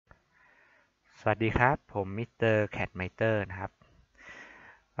สวัสดีครับผมมิสเตอร์CADmeisterนะครับ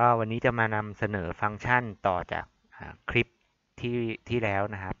ก็วันนี้จะมานำเสนอฟังก์ชันต่อจากคลิปที่แล้ว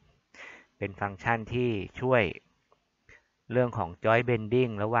นะครับเป็นฟังก์ชันที่ช่วยเรื่องของ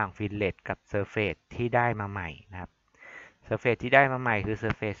JointBlending ระหว่าง Fillet กับ Surface ที่ได้มาใหม่นะครับ Surface ที่ได้มาใหม่คือ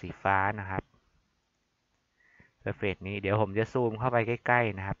Surface สีฟ้านะครับ Surface นี้เดี๋ยวผมจะซูมเข้าไปใกล้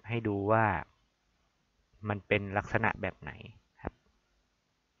ๆนะครับให้ดูว่ามันเป็นลักษณะแบบไหนครับ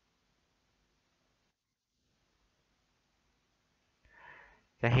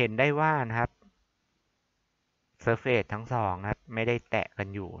จะเห็นได้ว่านะครับ Surface ทั้งสองนะครับไม่ได้แตะกัน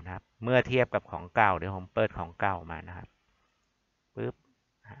อยู่นะครับเมื่อเทียบกับของเก่าเดี๋ยวผมเปิดของเก่ามานะครับปึ๊บ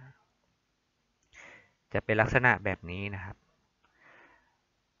จะเป็นลักษณะแบบนี้นะครับ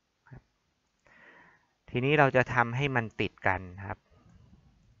ทีนี้เราจะทำให้มันติดกันครับ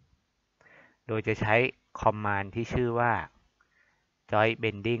โดยจะใช้คอมมานด์ที่ชื่อว่า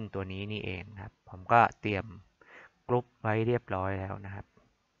JointBlending ตัวนี้นี่เองครับผมก็เตรียมกรุ๊ปไว้เรียบร้อยแล้วนะครับ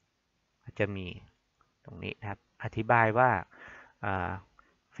จะมีตรงนี้นะครับอธิบายว่า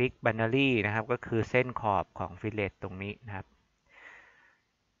ฟิกบันนารีนะครับก็คือเส้นขอบของฟิลเลตตรงนี้นะครับ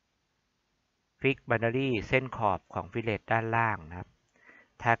ฟิกบันนารีเส้นขอบของฟิลเลตด้านล่างนะครับ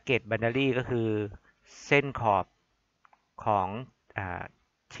ทาร์เก็ตบันนารีก็คือเส้นขอบของ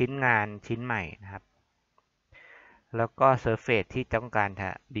ชิ้นงานชิ้นใหม่นะครับแล้วก็เซอร์เฟซที่ต้องการจะ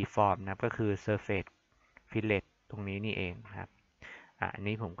ดีฟอร์มนะครับก็คือเซอร์เฟซฟิลเลตตรงนี้นี่เองนะครับอัน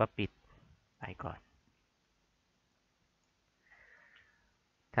นี้ผมก็ปิดไปก่อน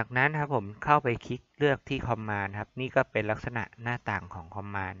จากนั้นครับผมเข้าไปคลิกเลือกที่คอมมานด์ครับนี่ก็เป็นลักษณะหน้าต่างของคอม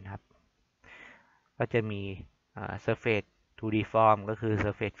มานด์ครับก็จะมีsurface to deform ก็คือ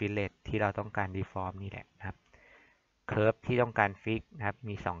surface fillet ที่เราต้องการ deform นี่แหละนะครับ curve ที่ต้องการ fix นะครับ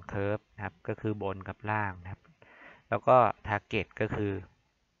มี2 curve นะครับก็คือบนกับล่างนะครับแล้วก็ target ก็คือ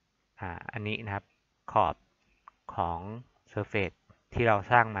อันนี้นะครับขอบของ surface ที่เรา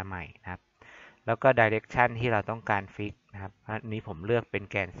สร้างมาใหม่นะครับแล้วก็ direction ที่เราต้องการ fix นะครับอันนี้ผมเลือกเป็น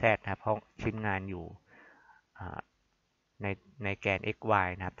แกน Z นะครับเพราะชิ้นงานอยู่ในแกน xy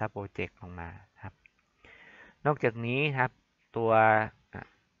นะครับถ้าโปรเจกต์ลงมาครับนอกจากนี้ครับตัว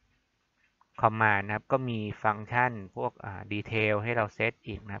คอมมานด์นะครับก็มีฟังก์ชันพวกดีเทลให้เราเซต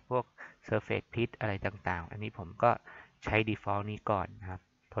อีกนะพวก Surface Pitch อะไรต่างๆอันนี้ผมก็ใช้ Default นี้ก่อนนะครับ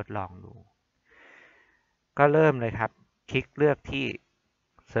ทดลองดูก็เริ่มเลยครับคลิกเลือกที่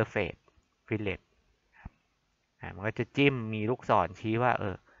Surface Fillet มันก็จะจิ้มมีลูกศรชี้ว่า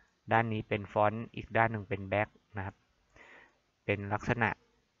ด้านนี้เป็นฟอนต์อีกด้านหนึ่งเป็นแบ็คนะครับเป็นลักษณะ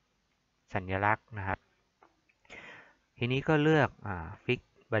สัญลักษณ์นะครับทีนี้ก็เลือกฟิก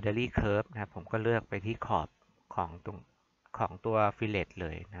boundary curve นะครับผมก็เลือกไปที่ขอบของตัว fillet เล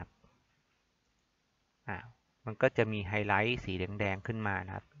ยนะครับมันก็จะมีไฮไลท์สีแดงๆขึ้นมาน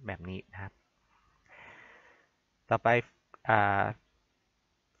ะครับแบบนี้นะครับต่อไป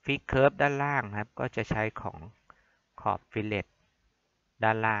ฟิก curve ด้านล่างนะครับก็จะใช้ของขอบ fillet ด้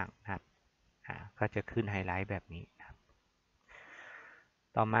านล่างนะครับก็จะขึ้นไฮไลท์แบบนี้นะครับ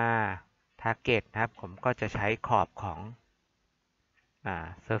ต่อมา target นะครับผมก็จะใช้ขอบของ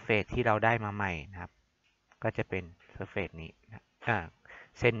surface ที่เราได้มาใหม่นะครับก็จะเป็น surface นี้นะ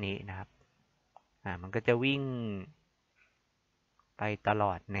เส้นนี้นะครับมันก็จะวิ่งไปตล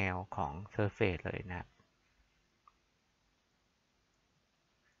อดแนวของ surface เลยนะครับ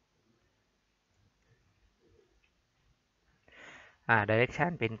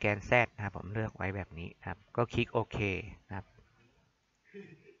direction เป็นแกน Z นะครับผมเลือกไว้แบบนี้ครับก็คลิกโอเคนะครับ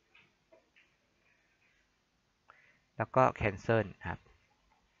แล้วก็ cancel ครับ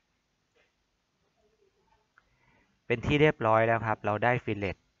เป็นที่เรียบร้อยแล้วครับเราได้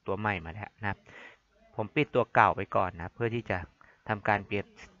fillet ตัวใหม่มาแล้วนะครับผมปิดตัวเก่าไปก่อนนะเพื่อที่จะทำการเป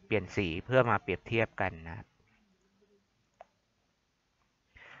ลี่ยนสีเพื่อมาเปรียบเทียบกันนะครับ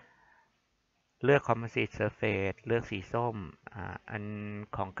เลือก composite surface เลือกสีส้มอัน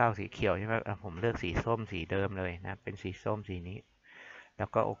ของเก่าสีเขียวใช่ไหมผมเลือกสีส้มสีเดิมเลยนะเป็นสีส้มสีนี้แล้ว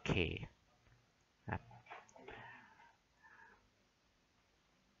ก็โอเคนะ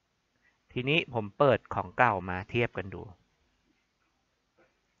ทีนี้ผมเปิดของเก่ามาเทียบกันดู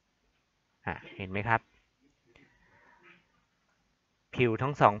เห็นไหมครับผิว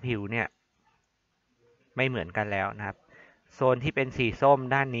ทั้ง2ผิวเนี่ยไม่เหมือนกันแล้วนะครับโซนที่เป็นสีส้ม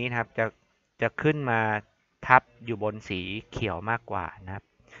ด้านนี้นะครับจะขึ้นมาทับอยู่บนสีเขียวมากกว่านะครับ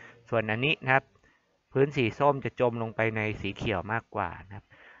ส่วนอันนี้นะครับพื้นสีส้มจะจมลงไปในสีเขียวมากกว่านะครับ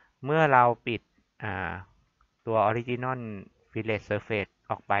เมื่อเราปิดตัว Original Fillet Surface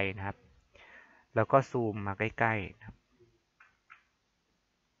ออกไปนะครับแล้วก็ซูมมาใกล้ๆนะครับ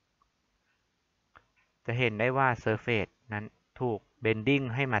จะเห็นได้ว่า Surface นั้นถูก bending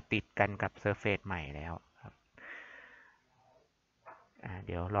ให้มาติดกันกับ surface ใหม่แล้วครับเ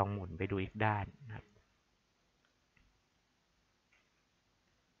ดี๋ยวลองหมุนไปดูอีกด้านนะครับ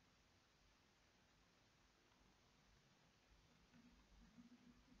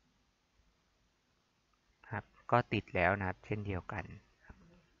ก็ติดแล้วนะครับเช่นเดียวกัน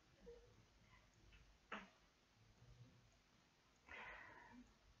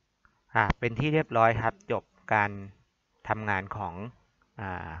เป็นที่เรียบร้อยครับจบการทำงานของ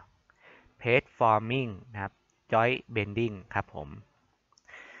page forming นะครับ JointBlending ครับผม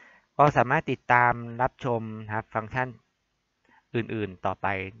ก็สามารถติดตามรับชมนะครับฟังก์ชันอื่นๆต่อไป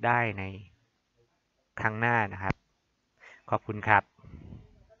ได้ในครั้งหน้านะครับขอบคุณครับ